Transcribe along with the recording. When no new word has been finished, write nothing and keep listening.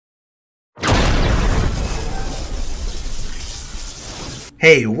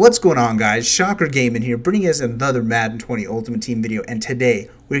Hey, what's going on guys? Shocker Gaming here, bringing us another Madden 20 Ultimate Team video, and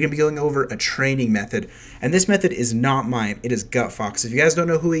today we're going to be going over a training method, and this method is not mine, it is GutFox. If you guys don't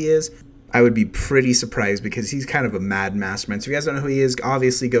know who he is, I would be pretty surprised because he's kind of a Madden mastermind. So if you guys don't know who he is,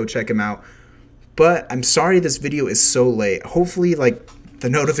 obviously go check him out. But I'm sorry this video is so late. Hopefully, like, the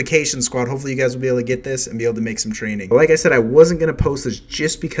notification squad, hopefully you guys will be able to get this and be able to make some training. But like I said, I wasn't going to post this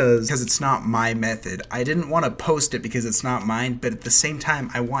just because it's not my method. I didn't want to post it because it's not mine, but at the same time,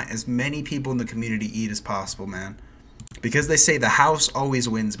 I want as many people in the community to eat as possible, man. Because they say the house always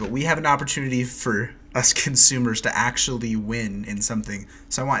wins, but we have an opportunity for us consumers to actually win in something.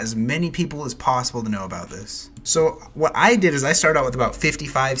 So I want as many people as possible to know about this. So what I did is I started out with about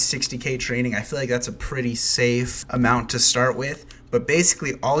 55, 60K training. I feel like that's a pretty safe amount to start with. But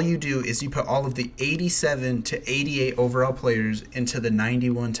basically all you do is you put all of the 87 to 88 overall players into the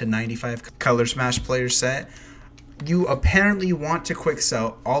 91 to 95 color smash player set. You apparently want to quick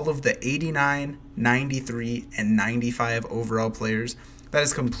sell all of the 89, 93, and 95 overall players. That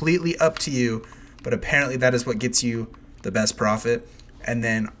is completely up to you, but apparently that is what gets you the best profit. And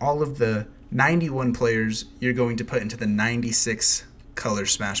then all of the 91 players you're going to put into the 96 color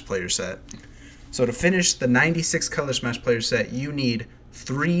smash player set. So to finish the 96 color smash player set, you need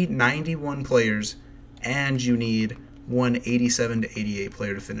 3 91 players and you need one 87 to 88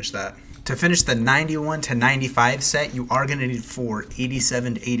 player to finish that. To finish the 91 to 95 set, you are going to need 4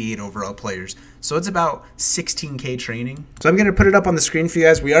 87 to 88 overall players. So it's about 16K training. So I'm going to put it up on the screen for you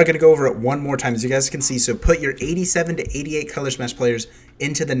guys. We are going to go over it one more time as you guys can see. So put your 87 to 88 color smash players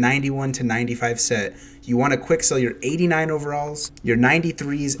into the 91 to 95 set. You want to quick sell your 89 overalls, your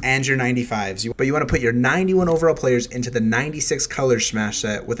 93s, and your 95s. But you want to put your 91 overall players into the 96 color smash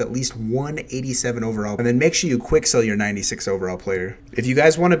set with at least one 87 overall. And then make sure you quick sell your 96 overall player. If you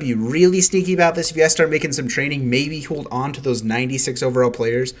guys want to be really sneaky about this, if you guys start making some training, maybe hold on to those 96 overall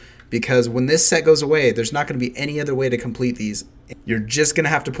players, because when this set goes away, there's not going to be any other way to complete these. You're just going to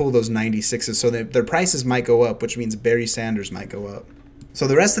have to pull those 96s, so that their prices might go up, which means Barry Sanders might go up. So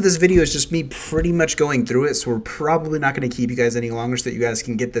the rest of this video is just me pretty much going through it, so we're probably not going to keep you guys any longer so that you guys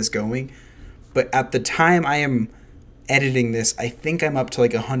can get this going. But at the time I am editing this, I think I'm up to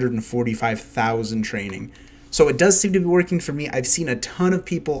like 145,000 training. So it does seem to be working for me. I've seen a ton of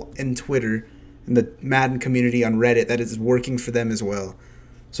people in Twitter, in the Madden community on Reddit, that is working for them as well.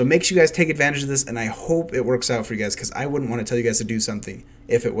 So make sure you guys take advantage of this, and I hope it works out for you guys, because I wouldn't want to tell you guys to do something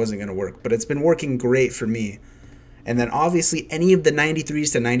if it wasn't going to work. But it's been working great for me. And then obviously any of the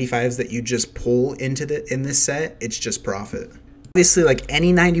 93s to 95s that you just pull into in this set, it's just profit. Obviously, like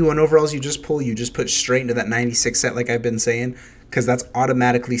any 91 overalls you just pull, you just put straight into that 96 set like I've been saying, because that's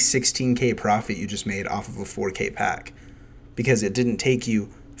automatically 16K profit you just made off of a 4K pack, because it didn't take you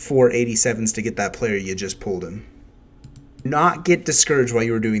 4 87s to get that player, you just pulled him. Not get discouraged while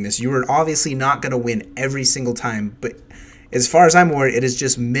you were doing this. You were obviously not going to win every single time, but as far as I'm aware, it is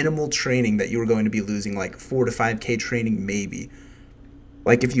just minimal training that you are going to be losing, like 4 to 5K training maybe.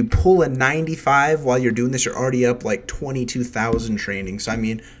 Like if you pull a 95 while you're doing this, you're already up like 22,000 training. So I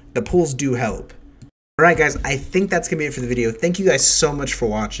mean, the pulls do help. Alright guys, I think that's going to be it for the video. Thank you guys so much for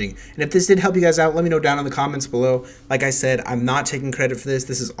watching. And if this did help you guys out, let me know down in the comments below. Like I said, I'm not taking credit for this.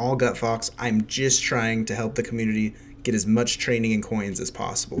 This is all GutFox. I'm just trying to help the community get as much training and coins as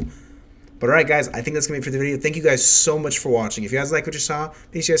possible. But alright guys, I think that's going to be it for the video. Thank you guys so much for watching. If you guys like what you saw,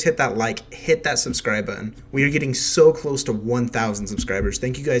 make sure you guys hit that like, hit that subscribe button. We are getting so close to 1,000 subscribers.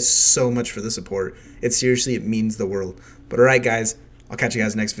 Thank you guys so much for the support. It seriously, it means the world. But alright guys, I'll catch you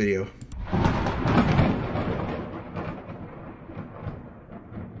guys next video.